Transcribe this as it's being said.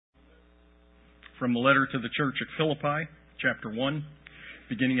from the letter to the church at Philippi, chapter 1,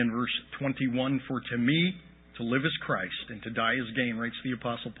 beginning in verse 21. For to me, to live is Christ, and to die is gain, writes the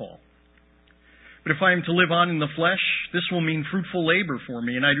Apostle Paul. But if I am to live on in the flesh, this will mean fruitful labor for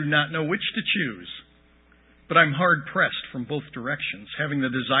me, and I do not know which to choose. But I'm hard-pressed from both directions, having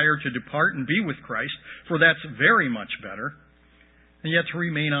the desire to depart and be with Christ, for that's very much better. And yet to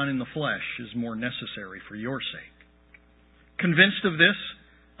remain on in the flesh is more necessary for your sake. Convinced of this,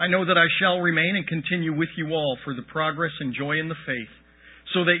 I know that I shall remain and continue with you all for the progress and joy in the faith,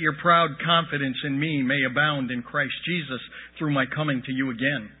 so that your proud confidence in me may abound in Christ Jesus through my coming to you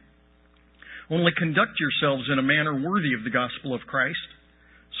again. Only conduct yourselves in a manner worthy of the gospel of Christ,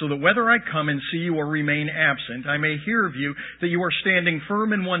 so that whether I come and see you or remain absent, I may hear of you that you are standing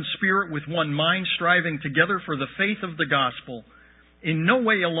firm in one spirit with one mind, striving together for the faith of the gospel, in no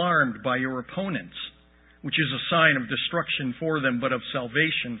way alarmed by your opponents, which is a sign of destruction for them, but of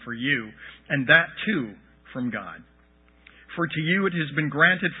salvation for you, and that too from God. For to you it has been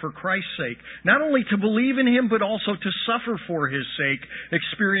granted for Christ's sake, not only to believe in Him, but also to suffer for His sake,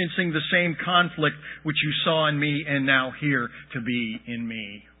 experiencing the same conflict which you saw in me and now hear to be in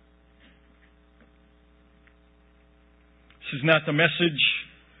me. This is not the message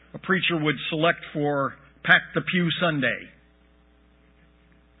a preacher would select for Pack the Pew Sunday.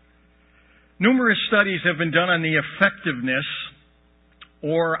 Numerous studies have been done on the effectiveness,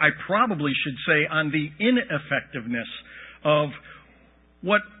 or I probably should say on the ineffectiveness, of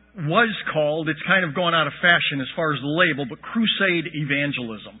what was called, it's kind of gone out of fashion as far as the label, but crusade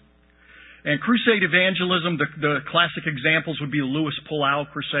evangelism. And crusade evangelism, the classic examples would be the Louis Palau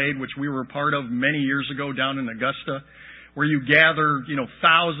crusade, which we were a part of many years ago down in Augusta, where you gather,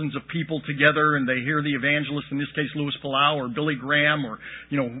 thousands of people together and they hear the evangelist, in this case Louis Palau or Billy Graham or,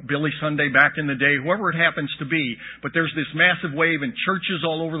 Billy Sunday back in the day, whoever it happens to be. But there's this massive wave and churches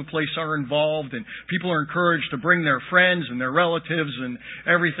all over the place are involved and people are encouraged to bring their friends and their relatives and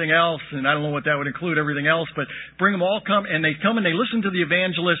everything else. And I don't know what that would include, everything else, but bring them all and they come and they listen to the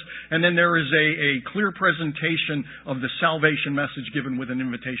evangelist, and then there is a clear presentation of the salvation message given with an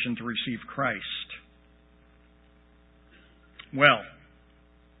invitation to receive Christ. Well,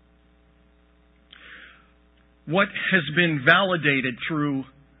 what has been validated through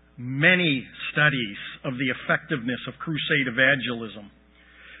many studies of the effectiveness of crusade evangelism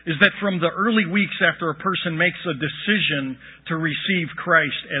is that from the early weeks after a person makes a decision to receive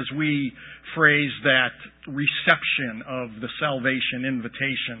Christ, as we phrase that reception of the salvation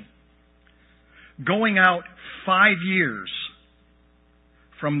invitation, going out 5 years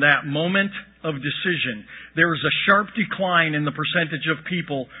from that moment of decision, there is a sharp decline in the percentage of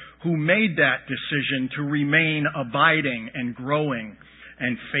people who made that decision to remain abiding and growing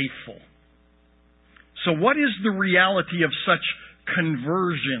and faithful. So what is the reality of such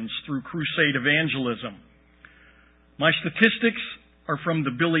conversions through crusade evangelism? My statistics are from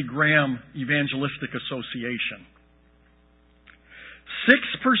the Billy Graham Evangelistic Association.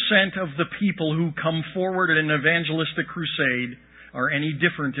 6% of the people who come forward in an evangelistic crusade are any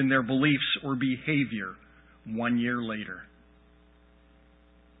different in their beliefs or behavior 1 year later.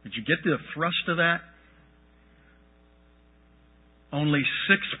 Did you get the thrust of that? Only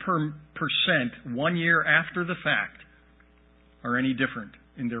 6% 1 year after the fact are any different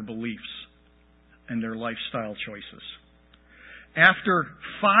in their beliefs and their lifestyle choices. After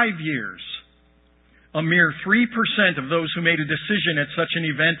 5 years, a mere 3% of those who made a decision at such an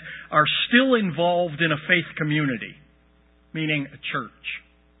event are still involved in a faith community, meaning a church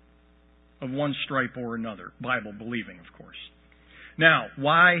of one stripe or another, Bible believing, of course. Now,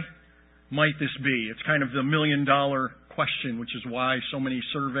 why might this be? It's kind of the million-dollar question, which is why so many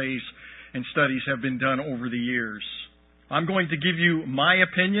surveys and studies have been done over the years. I'm going to give you my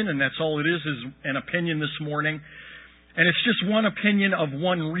opinion, and that's all it is an opinion this morning. And it's just one opinion of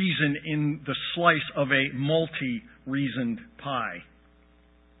one reason in the slice of a multi-reasoned pie.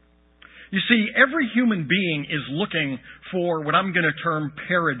 You see, every human being is looking for what I'm going to term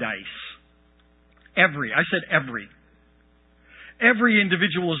paradise. I said every. Every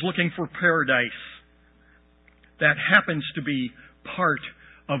individual is looking for paradise. That happens to be part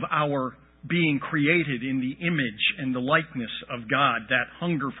of our being created in the image and the likeness of God, that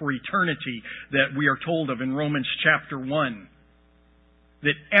hunger for eternity that we are told of in Romans chapter 1,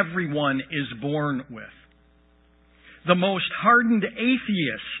 that everyone is born with. The most hardened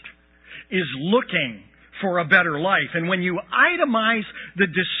atheist is looking for a better life. And when you itemize the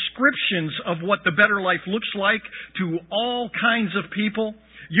descriptions of what the better life looks like to all kinds of people,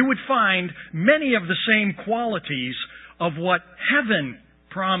 you would find many of the same qualities of what heaven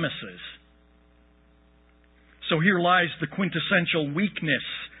promises. So here lies the quintessential weakness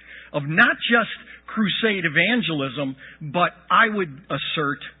of not just crusade evangelism, but I would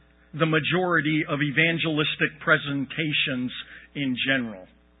assert the majority of evangelistic presentations in general.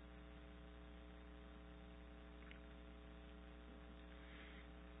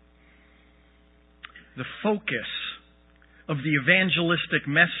 The focus of the evangelistic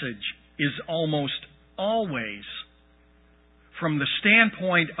message is almost always from the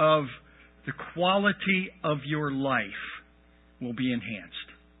standpoint of the quality of your life will be enhanced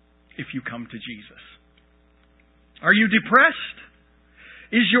if you come to Jesus. Are you depressed?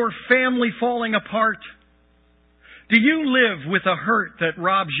 Is your family falling apart? Do you live with a hurt that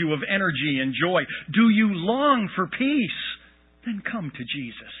robs you of energy and joy? Do you long for peace? Then come to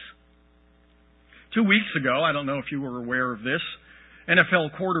Jesus. 2 weeks ago, I don't know if you were aware of this,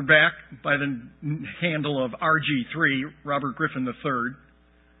 NFL quarterback by the handle of RG3, Robert Griffin III,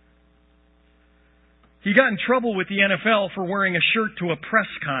 he got in trouble with the NFL for wearing a shirt to a press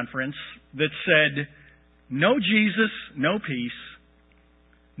conference that said, "No Jesus, no peace.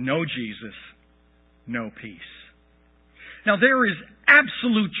 No Jesus, no peace." Now there is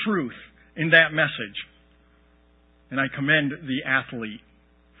absolute truth in that message. And I commend the athlete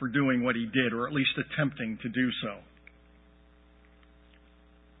for doing what he did, or at least attempting to do so.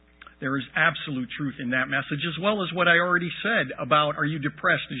 There is absolute truth in that message, as well as what I already said about, are you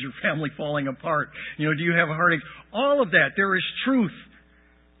depressed? Is your family falling apart? Do you have a heartache? All of that. There is truth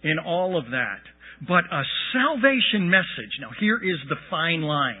in all of that. But a salvation message, now here is the fine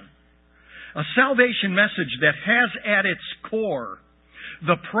line. A salvation message that has at its core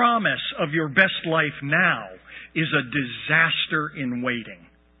the promise of your best life now is a disaster in waiting.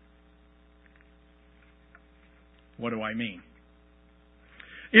 What do I mean?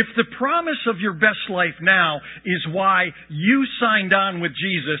 If the promise of your best life now is why you signed on with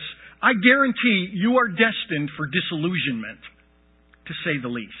Jesus, I guarantee you are destined for disillusionment, to say the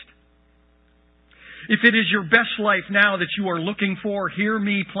least. If it is your best life now that you are looking for, hear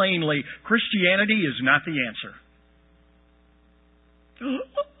me plainly, Christianity is not the answer.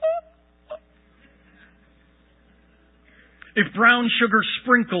 If brown sugar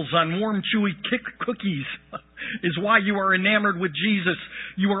sprinkles on warm, chewy cookies is why you are enamored with Jesus,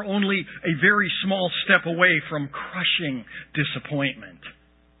 you are only a very small step away from crushing disappointment.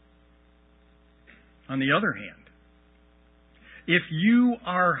 On the other hand, if you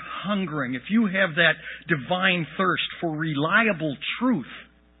are hungering, if you have that divine thirst for reliable truth,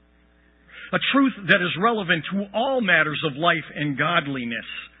 a truth that is relevant to all matters of life and godliness,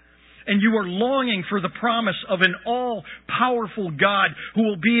 and you are longing for the promise of an all-powerful God who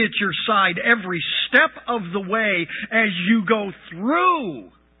will be at your side every step of the way as you go through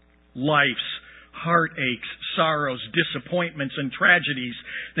life's heartaches, sorrows, disappointments, and tragedies,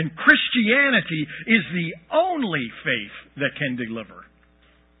 then Christianity is the only faith that can deliver.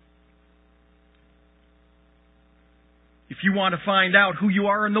 If you want to find out who you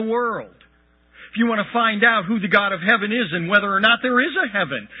are in the world, if you want to find out who the God of heaven is and whether or not there is a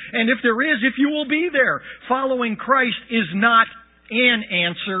heaven, and if there is, if you will be there, following Christ is not an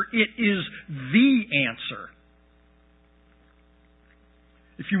answer, it is the answer.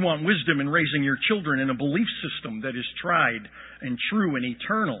 If you want wisdom in raising your children in a belief system that is tried and true and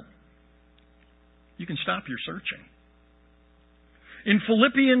eternal, you can stop your searching. In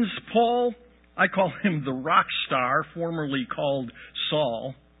Philippians, Paul, I call him the rock star, formerly called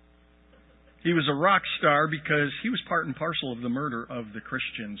Saul. He was a rock star because he was part and parcel of the murder of the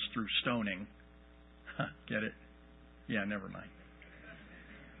Christians through stoning. Get it? Yeah, never mind.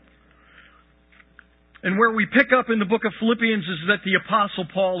 And where we pick up in the book of Philippians is that the Apostle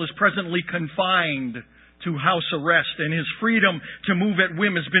Paul is presently confined to house arrest, and his freedom to move at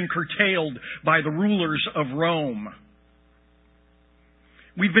whim has been curtailed by the rulers of Rome.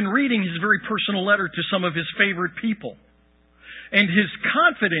 We've been reading his very personal letter to some of his favorite people. And his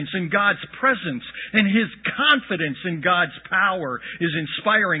confidence in God's presence and his confidence in God's power is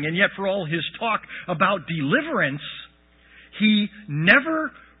inspiring. And yet for all his talk about deliverance, he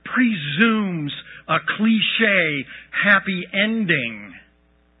never presumes a cliche happy ending,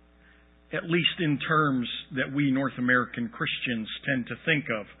 at least in terms that we North American Christians tend to think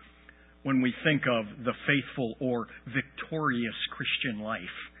of when we think of the faithful or victorious Christian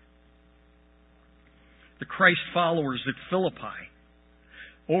life. The Christ followers at Philippi,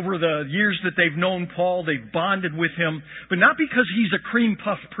 over the years that they've known Paul, they've bonded with him, but not because he's a cream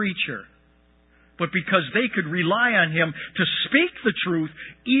puff preacher, but because they could rely on him to speak the truth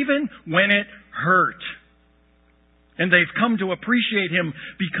even when it hurt. And they've come to appreciate him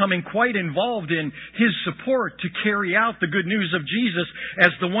becoming quite involved in his support to carry out the good news of Jesus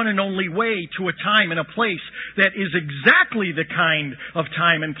as the one and only way to a time and a place that is exactly the kind of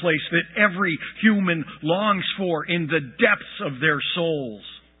time and place that every human longs for in the depths of their souls.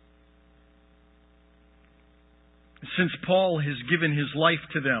 Since Paul has given his life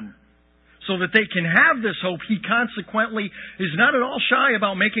to them so that they can have this hope, he consequently is not at all shy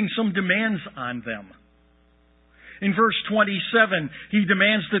about making some demands on them. In verse 27, he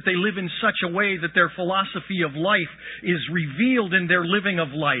demands that they live in such a way that their philosophy of life is revealed in their living of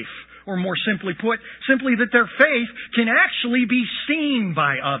life. Or more simply put, simply that their faith can actually be seen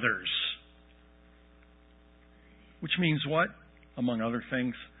by others. Which means what? Among other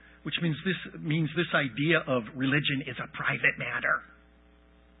things. Which means this idea of religion is a private matter.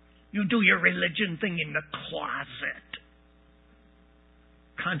 You do your religion thing in the closet.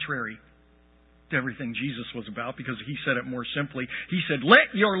 Contrary to everything Jesus was about, because he said it more simply. He said,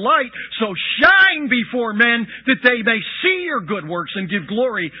 "Let your light so shine before men that they may see your good works and give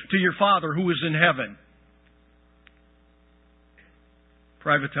glory to your Father who is in heaven."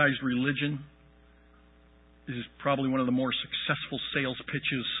 Privatized religion is probably one of the more successful sales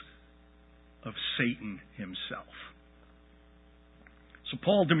pitches of Satan himself. So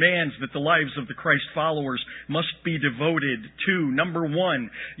Paul demands that the lives of the Christ followers must be devoted to, number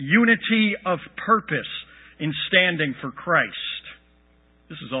one, unity of purpose in standing for Christ.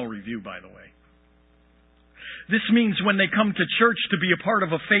 This is all review, by the way. This means when they come to church to be a part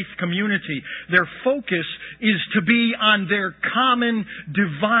of a faith community, their focus is to be on their common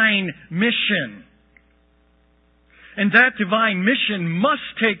divine mission. And that divine mission must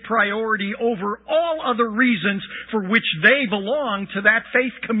take priority over all other reasons for which they belong to that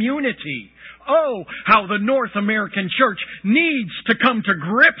faith community. Oh, how the North American church needs to come to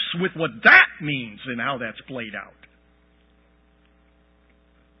grips with what that means and how that's played out.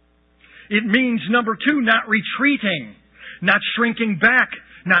 It means, number two, not retreating, not shrinking back,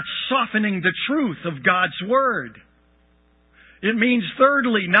 not softening the truth of God's Word. It means,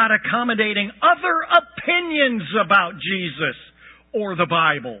 thirdly, not accommodating other opinions about Jesus or the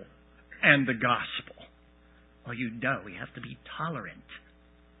Bible and the gospel. Well, you know, we have to be tolerant.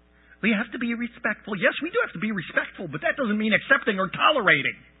 We have to be respectful. Yes, we do have to be respectful, but that doesn't mean accepting or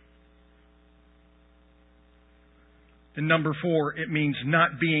tolerating. And number four, it means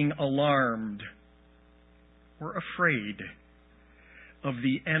not being alarmed or afraid of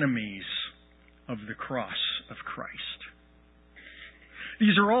the enemies of the cross of Christ.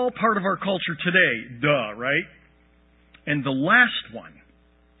 These are all part of our culture today. Duh, right? And the last one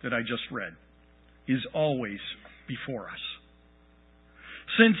that I just read is always before us.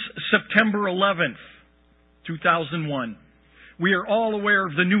 Since September 11th, 2001, we are all aware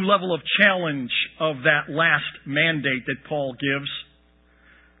of the new level of challenge of that last mandate that Paul gives.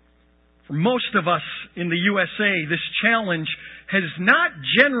 For most of us in the USA, this challenge has not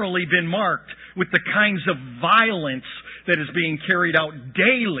generally been marked with the kinds of violence that is being carried out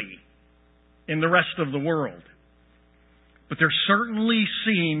daily in the rest of the world. But there certainly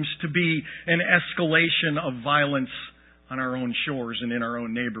seems to be an escalation of violence on our own shores and in our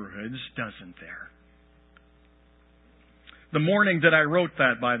own neighborhoods, doesn't there? The morning that I wrote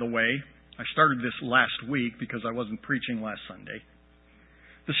that, by the way, I started this last week because I wasn't preaching last Sunday.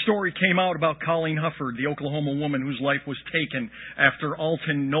 The story came out about Colleen Hufford, the Oklahoma woman whose life was taken after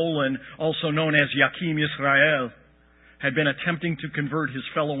Alton Nolan, also known as Yakim Yisrael, had been attempting to convert his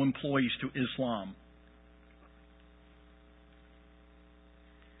fellow employees to Islam.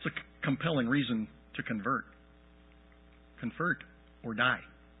 It's a compelling reason to convert. Convert or die.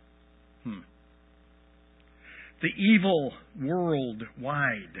 The evil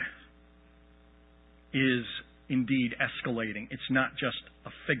worldwide is indeed escalating. It's not just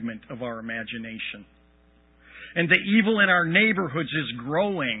a figment of our imagination. And the evil in our neighborhoods is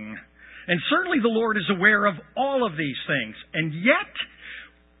growing. And certainly the Lord is aware of all of these things. And yet,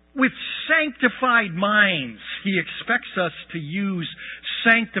 with sanctified minds, He expects us to use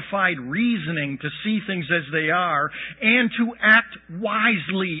sanctified reasoning to see things as they are and to act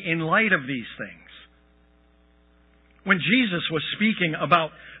wisely in light of these things. When Jesus was speaking about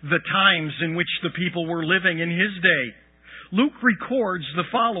the times in which the people were living in His day, Luke records the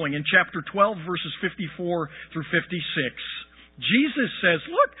following in chapter 12, verses 54 through 56. Jesus says,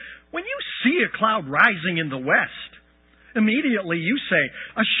 "Look, when you see a cloud rising in the west, immediately you say,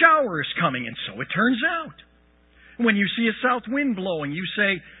 'A shower is coming,' and so it turns out. When you see a south wind blowing, you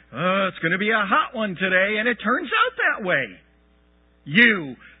say, 'It's going to be a hot one today,' and it turns out that way.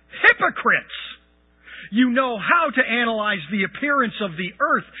 You hypocrites! You know how to analyze the appearance of the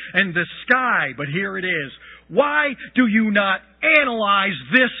earth and the sky. But here it is. Why do you not analyze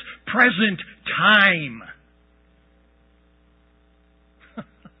this present time?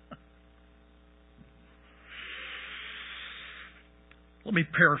 Let me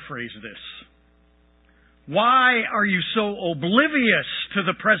paraphrase this. Why are you so oblivious to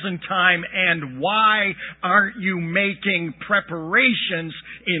the present time, and why aren't you making preparations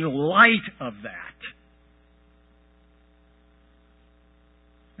in light of that?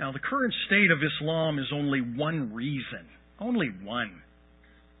 Now, the current state of Islam is only one reason, only one,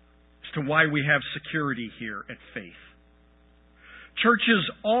 as to why we have security here at Faith. Churches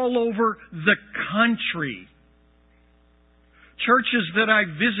all over the country, churches that I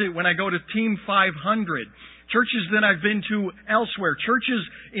visit when I go to Team 500, churches that I've been to elsewhere, churches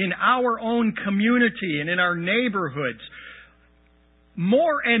in our own community and in our neighborhoods,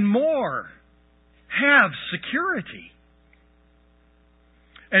 more and more have security.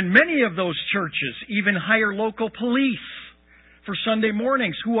 And many of those churches even hire local police for Sunday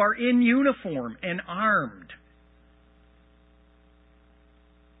mornings who are in uniform and armed.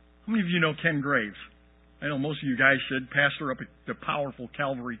 How many of you know Ken Graves? I know most of you guys should. Pastor up at the powerful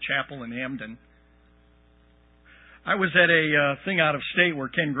Calvary Chapel in Hamden. I was at a thing out of state where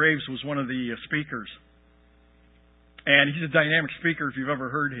Ken Graves was one of the speakers. And he's a dynamic speaker if you've ever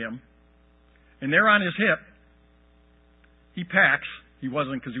heard him. And there on his hip, he packs. He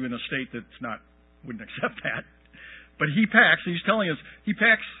wasn't, because he was in a state that's wouldn't accept that. But he packs, and he's telling us, he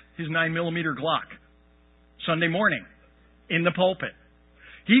packs his 9mm Glock Sunday morning in the pulpit.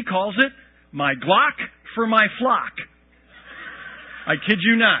 He calls it my Glock for my flock. I kid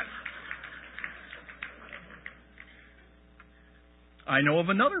you not. I know of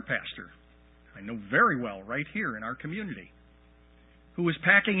another pastor, I know very well right here in our community, who is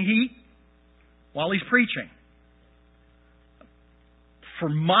packing heat while he's preaching. For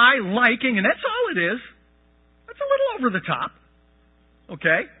my liking, and that's all it is. That's a little over the top.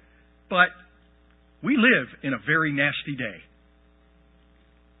 Okay? But we live in a very nasty day,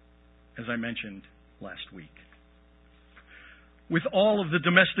 as I mentioned last week. With all of the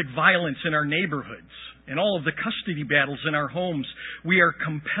domestic violence in our neighborhoods and all of the custody battles in our homes, we are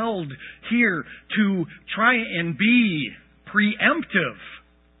compelled here to try and be preemptive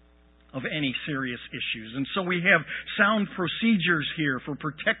of any serious issues. And so we have sound procedures here for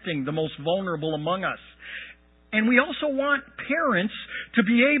protecting the most vulnerable among us. And we also want parents to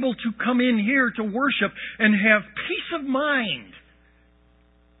be able to come in here to worship and have peace of mind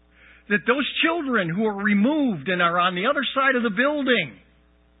that those children who are removed and are on the other side of the building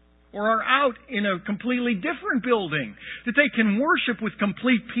or are out in a completely different building, that they can worship with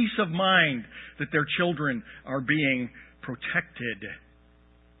complete peace of mind that their children are being protected.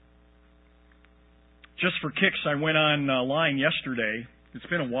 Just for kicks, I went online yesterday. It's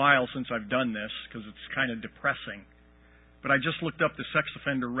been a while since I've done this because it's kind of depressing. But I just looked up the sex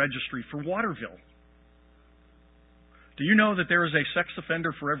offender registry for Waterville. Do you know that there is a sex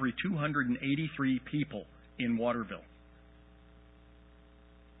offender for every 283 people in Waterville?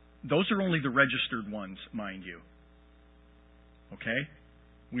 Those are only the registered ones, mind you. Okay?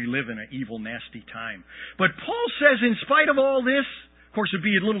 We live in an evil, nasty time. But Paul says, in spite of all this, of course, it'd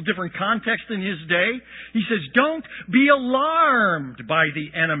be a little different context in his day. He says, don't be alarmed by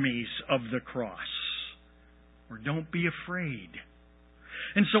the enemies of the cross. Or don't be afraid.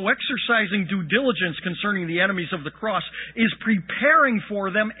 And so exercising due diligence concerning the enemies of the cross is preparing for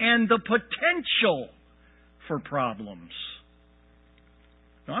them and the potential for problems.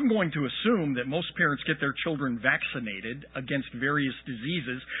 Now, I'm going to assume that most parents get their children vaccinated against various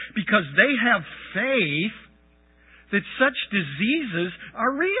diseases because they have faith that such diseases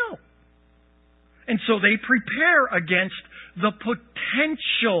are real. And so they prepare against the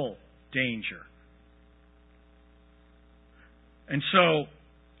potential danger. And so,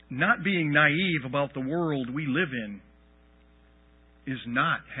 not being naive about the world we live in is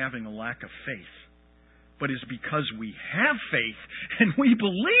not having a lack of faith, but is because we have faith and we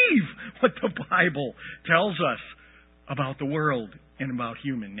believe what the Bible tells us about the world and about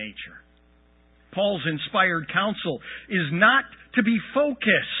human nature. Paul's inspired counsel is not to be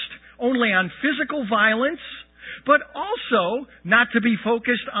focused only on physical violence, but also not to be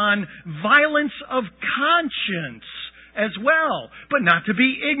focused on violence of conscience as well, but not to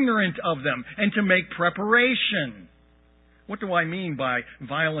be ignorant of them and to make preparation. What do I mean by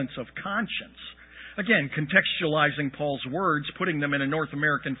violence of conscience? Again, contextualizing Paul's words, putting them in a North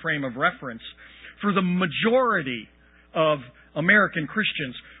American frame of reference. For the majority of American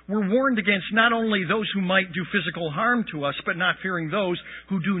Christians, We're warned against not only those who might do physical harm to us, but not fearing those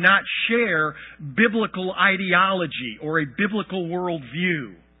who do not share biblical ideology or a biblical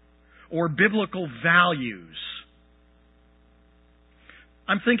worldview or biblical values.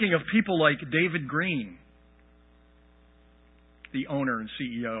 I'm thinking of people like David Green, the owner and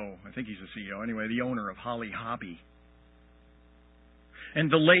CEO, I think he's the CEO anyway, the owner of Holly Hobby. And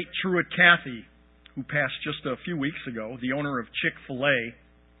the late Truett Cathy, who passed just a few weeks ago, the owner of Chick-fil-A.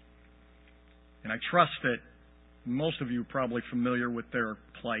 And I trust that most of you are probably familiar with their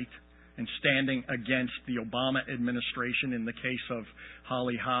plight and standing against the Obama administration in the case of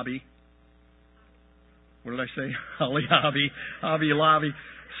Holly Hobby. What did I say? Holly Hobby, Hobby Lobby.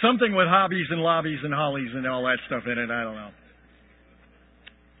 Something with hobbies and lobbies and hollies and all that stuff in it. I don't know.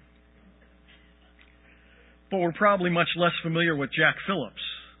 But we're probably much less familiar with Jack Phillips.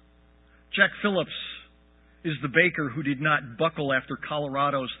 Jack Phillips is the baker who did not buckle after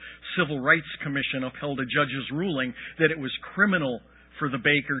Colorado's Civil Rights Commission upheld a judge's ruling that it was criminal for the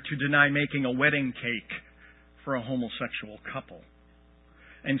baker to deny making a wedding cake for a homosexual couple.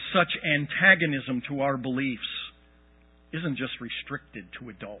 And such antagonism to our beliefs isn't just restricted to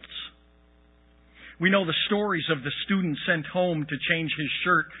adults. We know the stories of the student sent home to change his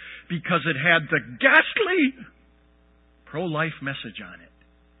shirt because it had the ghastly pro-life message on it.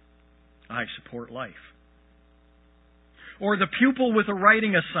 I support life. Or the pupil with a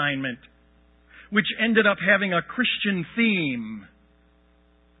writing assignment, which ended up having a Christian theme,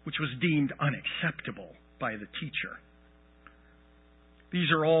 which was deemed unacceptable by the teacher.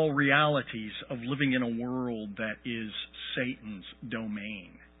 These are all realities of living in a world that is Satan's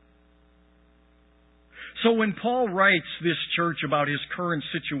domain. So when Paul writes this church about his current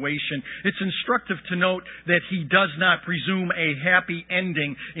situation, it's instructive to note that he does not presume a happy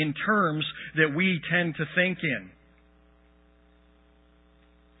ending in terms that we tend to think in.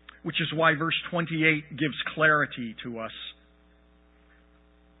 Which is why verse 28 gives clarity to us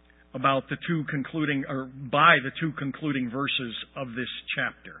about the two concluding verses of this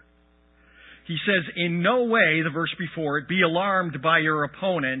chapter. He says, in no way, the verse before it, be alarmed by your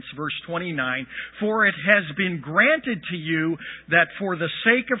opponents, verse 29, for it has been granted to you that for the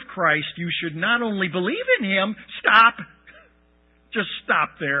sake of Christ you should not only believe in Him, stop, just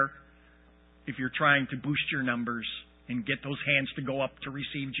stop there if you're trying to boost your numbers and get those hands to go up to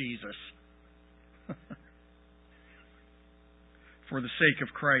receive Jesus. For the sake of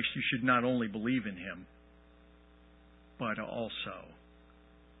Christ you should not only believe in Him, but also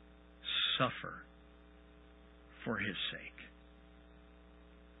suffer for His sake.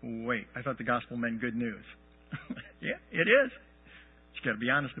 Wait, I thought the gospel meant good news. Yeah, it is. But you've got to be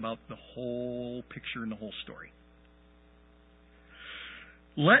honest about the whole picture and the whole story.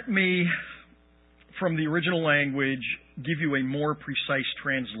 Let me, from the original language, give you a more precise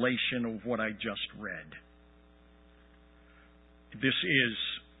translation of what I just read. This is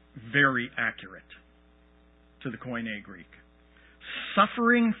very accurate to the Koine Greek.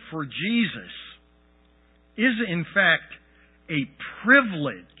 Suffering for Jesus is, in fact, a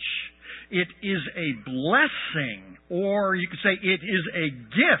privilege. It is a blessing, or you could say it is a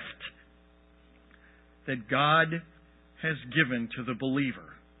gift that God has given to the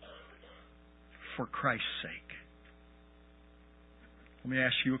believer for Christ's sake. Let me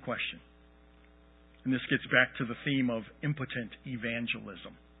ask you a question. And this gets back to the theme of impotent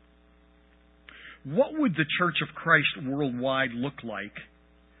evangelism. What would the Church of Christ worldwide look like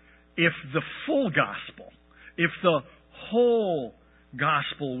if the full gospel, if the whole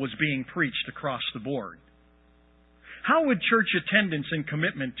gospel was being preached across the board? How would church attendance and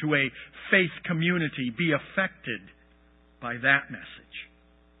commitment to a faith community be affected by that message?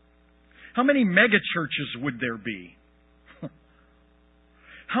 How many megachurches would there be?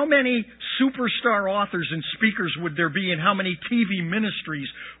 How many superstar authors and speakers would there be, and how many TV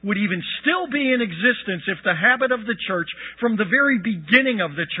ministries would even still be in existence if the habit of the church from the very beginning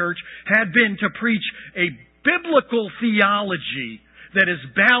of the church had been to preach a biblical theology that is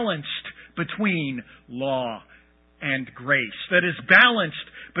balanced between law and grace, that is balanced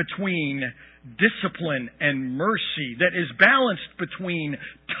between discipline and mercy, that is balanced between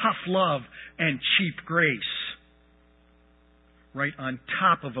tough love and cheap grace? Right on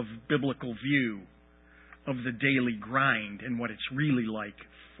top of a biblical view of the daily grind and what it's really like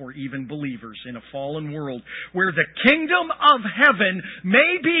for even believers in a fallen world where the kingdom of heaven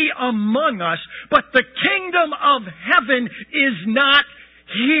may be among us, but the kingdom of heaven is not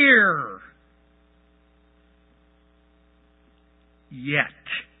here yet.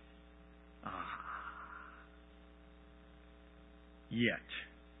 Yet.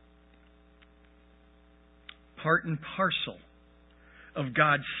 Part and parcel of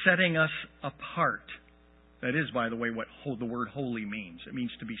God setting us apart. That is, by the way, what the word holy means. It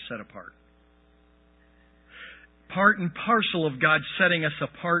means to be set apart. Part and parcel of God setting us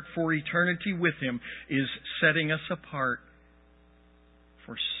apart for eternity with Him is setting us apart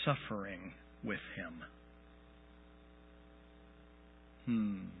for suffering with Him.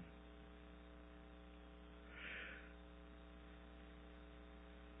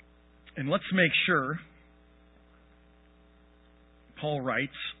 And let's make sure, Paul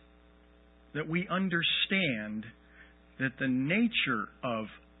writes, that we understand that the nature of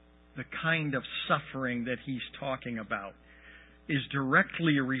the kind of suffering that he's talking about is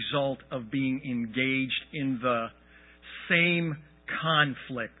directly a result of being engaged in the same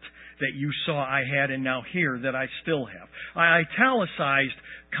conflict that you saw I had and now here that I still have. I italicized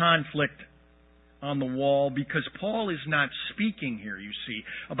conflict on the wall because Paul is not speaking here, you see,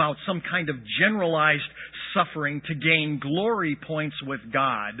 about some kind of generalized suffering to gain glory points with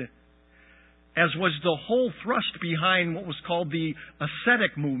God, as was the whole thrust behind what was called the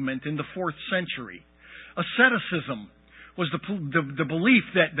ascetic movement in the 4th century. Asceticism was the belief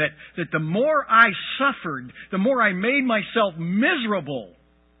that the more I suffered, the more I made myself miserable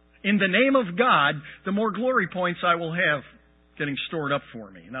in the name of God, the more glory points I will have getting stored up for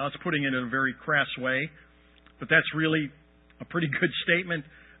me. Now, it's putting it in a very crass way, but that's really a pretty good statement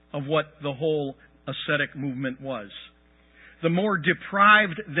of what the whole ascetic movement was. The more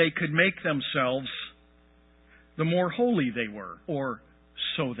deprived they could make themselves, the more holy they were, or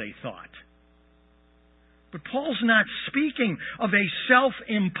so they thought. But Paul's not speaking of a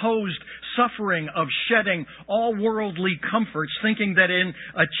self-imposed suffering of shedding all worldly comforts, thinking that in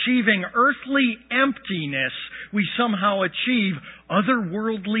achieving earthly emptiness, we somehow achieve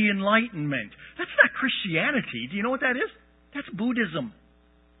otherworldly enlightenment. That's not Christianity. Do you know what that is? That's Buddhism.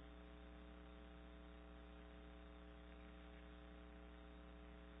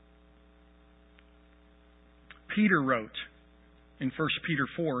 Peter wrote in 1 Peter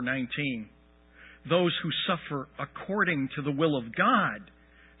 4:19, "Those who suffer according to the will of God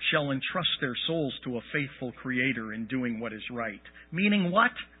shall entrust their souls to a faithful Creator in doing what is right." Meaning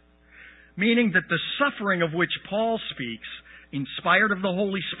what? Meaning that the suffering of which Paul speaks, inspired of the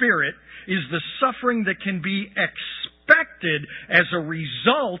Holy Spirit, is the suffering that can be expected as a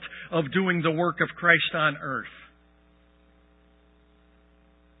result of doing the work of Christ on earth.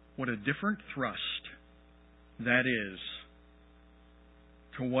 What a different thrust that is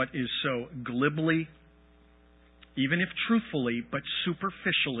to what is so glibly, even if truthfully, but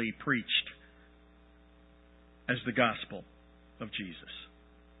superficially preached as the gospel of Jesus.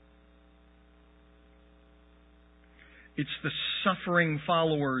 It's the suffering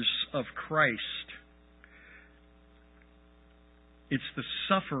followers of Christ. It's the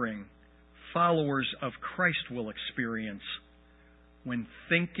suffering followers of Christ will experience when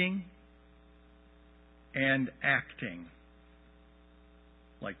thinking and acting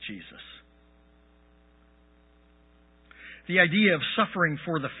like Jesus. The idea of suffering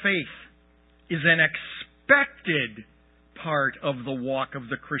for the faith is an expected part of the walk of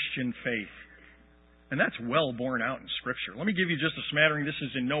the Christian faith. And that's well borne out in Scripture. Let me give you just a smattering. This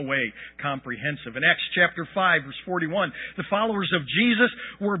is in no way comprehensive. In Acts chapter 5, verse 41, the followers of Jesus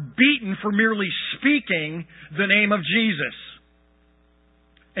were beaten for merely speaking the name of Jesus.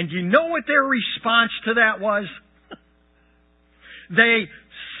 And you know what their response to that was? They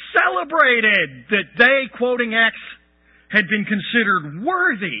celebrated that they, quoting Acts, had been considered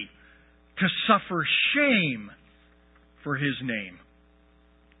worthy to suffer shame for His name.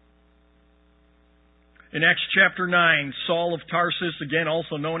 In Acts chapter 9, Saul of Tarsus, again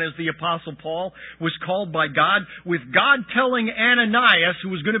also known as the Apostle Paul, was called by God, with God telling Ananias, who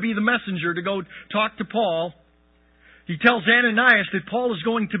was going to be the messenger to go talk to Paul, he tells Ananias that Paul is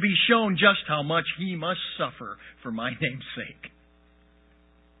going to be shown just how much he must suffer for my name's sake.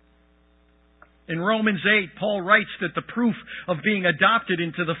 In Romans 8, Paul writes that the proof of being adopted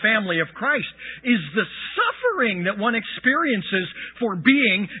into the family of Christ is the suffering that one experiences for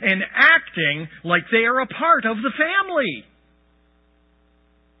being and acting like they are a part of the family.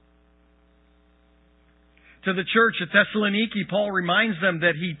 To the church at Thessaloniki, Paul reminds them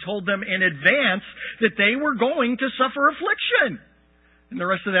that he told them in advance that they were going to suffer affliction. And the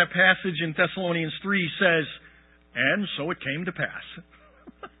rest of that passage in Thessalonians 3 says, "And so it came to pass."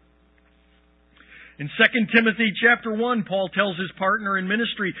 In 2 Timothy chapter 1, Paul tells his partner in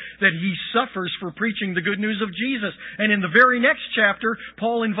ministry that he suffers for preaching the good news of Jesus. And in the very next chapter,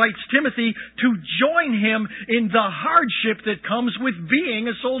 Paul invites Timothy to join him in the hardship that comes with being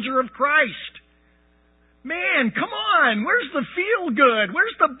a soldier of Christ. Man, come on! Where's the feel-good?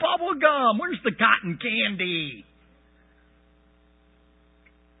 Where's the bubble gum? Where's the cotton candy?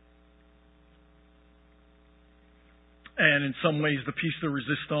 And in some ways, the piece de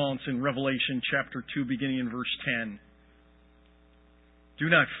resistance in Revelation chapter 2, beginning in verse 10. Do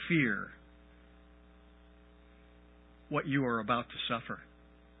not fear what you are about to suffer.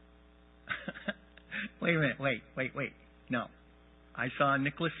 Wait a minute. Wait. No. I saw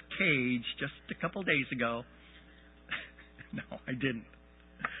Nicolas Cage just a couple days ago. No, I didn't.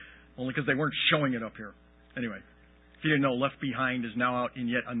 Only because they weren't showing it up here. Anyway, if you didn't know, Left Behind is now out in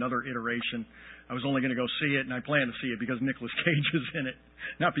yet another iteration. I was only going to go see it, and I plan to see it because Nicolas Cage is in it,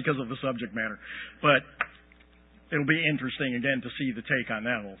 not because of the subject matter. But it'll be interesting, again, to see the take on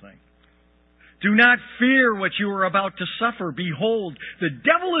that whole thing. Do not fear what you are about to suffer. Behold, the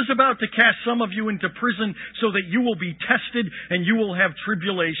devil is about to cast some of you into prison so that you will be tested and you will have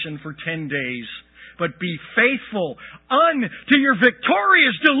tribulation for 10 days. But be faithful unto your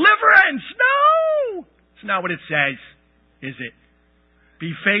victorious deliverance. No! It's not what it says, is it?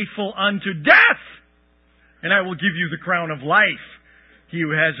 Be faithful unto death, and I will give you the crown of life. He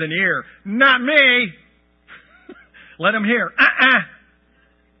who has an ear. Not me! Let him hear.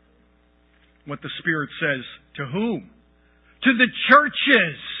 What the Spirit says to whom? To the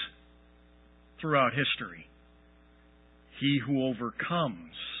churches throughout history. He who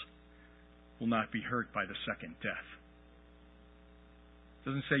overcomes will not be hurt by the second death.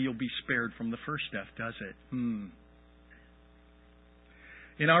 Doesn't say you'll be spared from the first death, does it?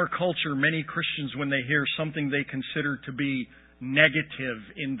 In our culture, many Christians, when they hear something they consider to be negative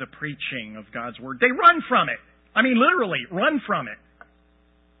in the preaching of God's Word, they run from it. I mean, literally, run from it.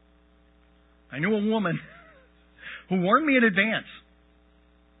 I knew a woman who warned me in advance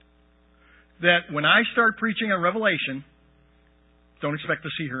that when I start preaching on Revelation, don't expect to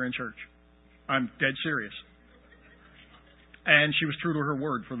see her in church. I'm dead serious. And she was true to her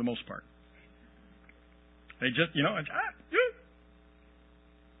word for the most part. They just,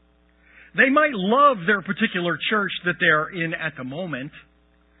 they might love their particular church that they're in at the moment,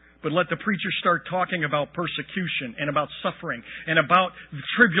 but let the preacher start talking about persecution and about suffering and about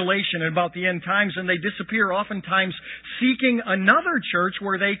tribulation and about the end times, and they disappear, oftentimes seeking another church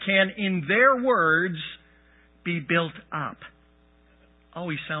where they can, in their words, be built up.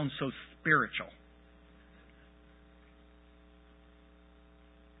 Always sounds so spiritual.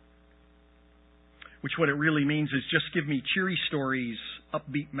 Which what it really means is just give me cheery stories,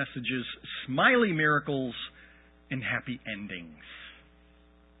 upbeat messages, smiley miracles, and happy endings.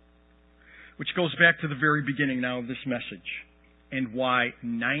 Which goes back to the very beginning now of this message, and why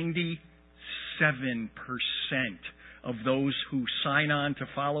 97% of those who sign on to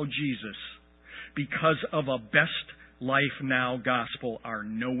follow Jesus because of a best life now gospel are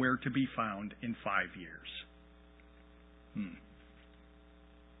nowhere to be found in 5 years.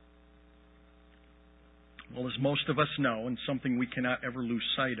 Well, as most of us know, and something we cannot ever lose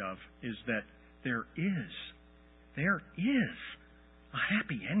sight of, is that there is a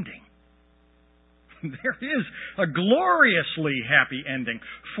happy ending. There is a gloriously happy ending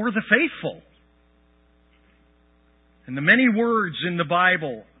for the faithful. And the many words in the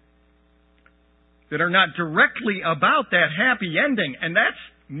Bible that are not directly about that happy ending, and that's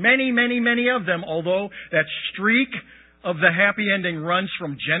many, many, many of them, although that streak of the happy ending runs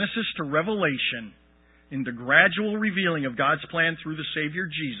from Genesis to Revelation in the gradual revealing of God's plan through the Savior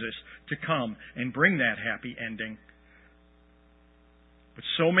Jesus to come and bring that happy ending. But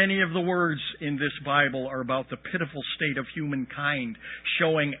so many of the words in this Bible are about the pitiful state of humankind,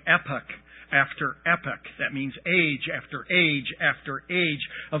 showing epoch after epoch. That means age after age after age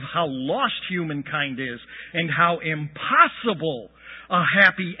of how lost humankind is and how impossible a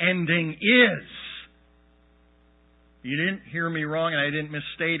happy ending is. You didn't hear me wrong, and I didn't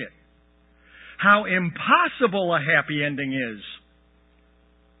misstate it. How impossible a happy ending is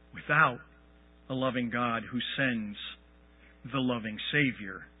without a loving God who sends the loving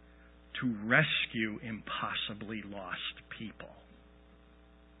Savior to rescue impossibly lost people.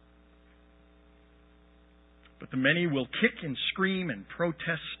 But the many will kick and scream and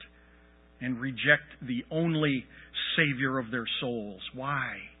protest and reject the only Savior of their souls.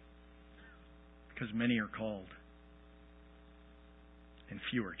 Why? Because many are called and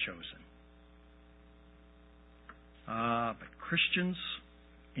few are chosen. But Christians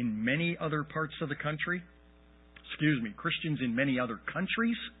in many other parts of the country, Christians in many other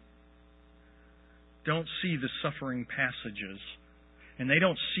countries don't see the suffering passages, and they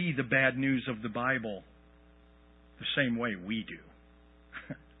don't see the bad news of the Bible the same way we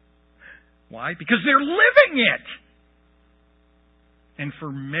do. Why? Because they're living it! And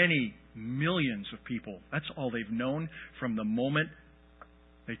for many millions of people, that's all they've known from the moment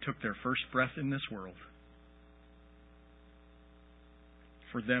they took their first breath in this world.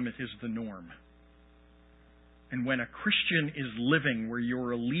 For them, it is the norm. And when a Christian is living where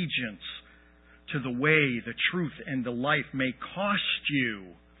your allegiance to the way, the truth, and the life may cost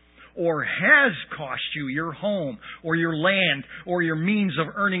you, or has cost you your home, or your land, or your means of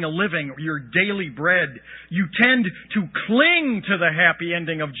earning a living, or your daily bread, you tend to cling to the happy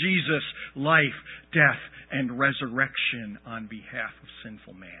ending of Jesus' life, death, and resurrection on behalf of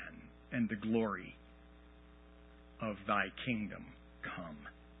sinful man, and the glory of thy kingdom come.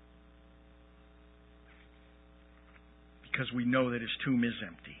 Because we know that his tomb is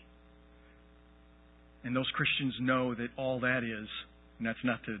empty. And those Christians know that all that is, and that's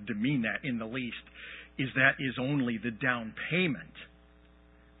not to demean that in the least, is only the down payment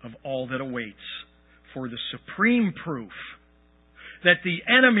of all that awaits for the supreme proof that the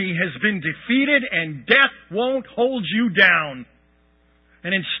enemy has been defeated and death won't hold you down.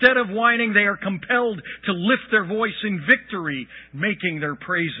 And instead of whining, they are compelled to lift their voice in victory, making their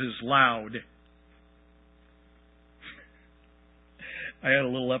praises loud. I had a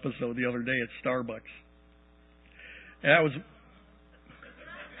little episode the other day at Starbucks. And that was...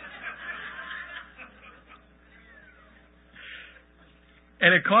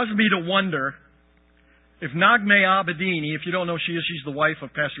 And it caused me to wonder if Naghmeh Abedini, if you don't know who she is, she's the wife of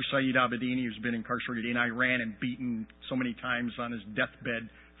Pastor Saeed Abedini, who's been incarcerated in Iran and beaten so many times on his deathbed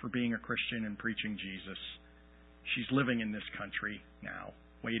for being a Christian and preaching Jesus. She's living in this country now,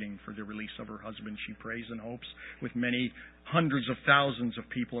 waiting for the release of her husband, she prays and hopes, with many hundreds of thousands of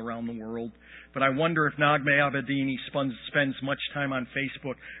people around the world. But I wonder if Naghmeh Abedini spends much time on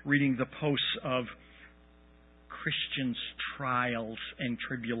Facebook reading the posts of Christians' trials and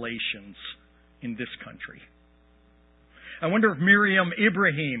tribulations in this country. I wonder if Miriam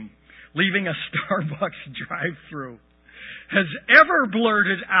Ibrahim, leaving a Starbucks drive-thru, has ever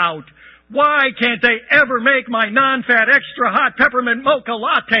blurted out, "Why can't they ever make my non-fat extra hot peppermint mocha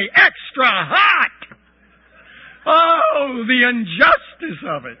latte extra hot?" Oh, the injustice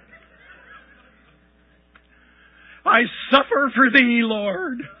of it. I suffer for thee,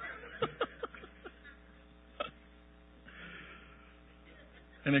 Lord.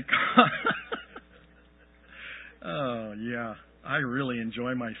 And it... Oh, yeah. I really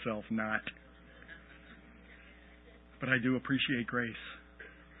enjoy myself not. But I do appreciate grace.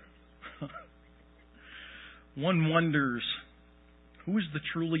 One wonders, who is the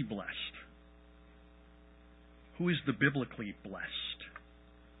truly blessed? Who is the biblically blessed?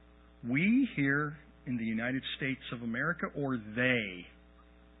 We here in the United States of America, or they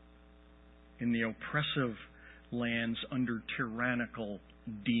in the oppressive lands under tyrannical,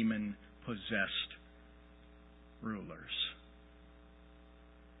 demon-possessed rulers?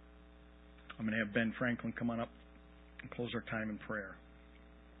 I'm going to have Ben Franklin come on up and close our time in prayer.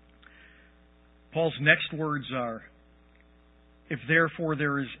 Paul's next words are, "If therefore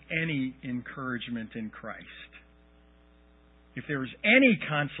there is any encouragement in Christ, if there is any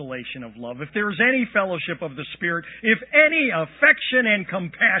consolation of love, if there is any fellowship of the Spirit, if any affection and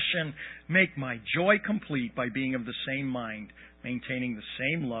compassion, make my joy complete by being of the same mind, maintaining the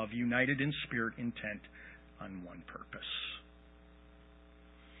same love, united in spirit, intent on one purpose."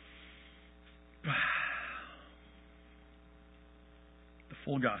 The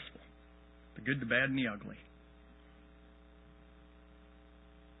full gospel. The good, the bad, and the ugly.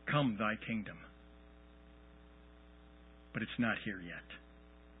 Come, thy kingdom. But it's not here yet.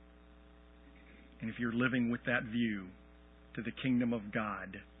 And if you're living with that view to the kingdom of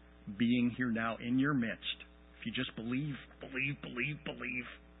God being here now in your midst, if you just believe, if you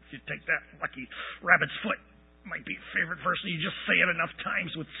take that lucky rabbit's foot, might be a favorite verse, and you just say it enough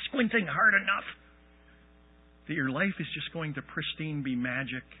times with squinting hard enough, that your life is just going to pristine be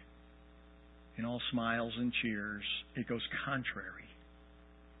magic in all smiles and cheers. It goes contrary.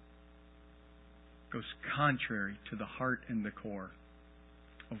 It goes contrary to the heart and the core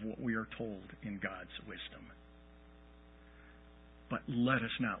of what we are told in God's wisdom. But let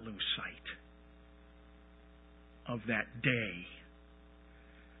us not lose sight of that day.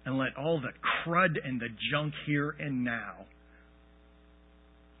 And let all the crud and the junk here and now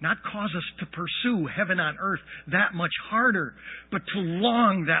not cause us to pursue heaven on earth that much harder, but to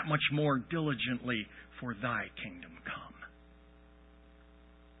long that much more diligently for thy kingdom come.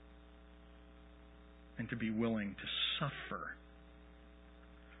 And to be willing to suffer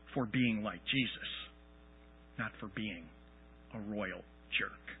for being like Jesus, not for being a royal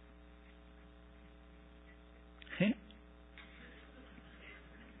jerk.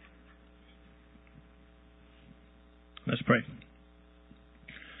 Let's pray.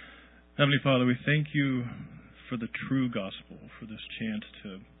 Heavenly Father, we thank you for the true gospel, for this chance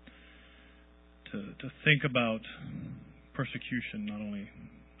to think about persecution, not only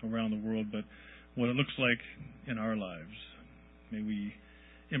around the world, but what it looks like in our lives. May we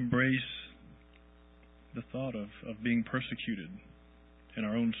embrace the thought of being persecuted in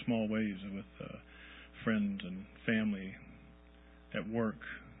our own small ways with friends and family, at work,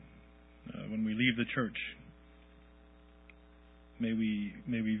 when we leave the church. May we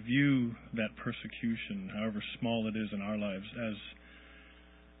view that persecution, however small it is in our lives,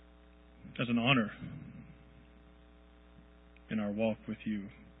 as an honor in our walk with you.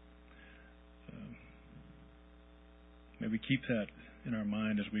 May we keep that in our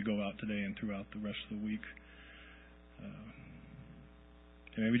mind as we go out today and throughout the rest of the week.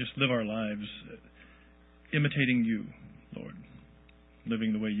 And may we just live our lives imitating you, Lord,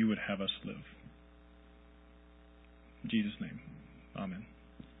 living the way you would have us live. In Jesus' name, amen.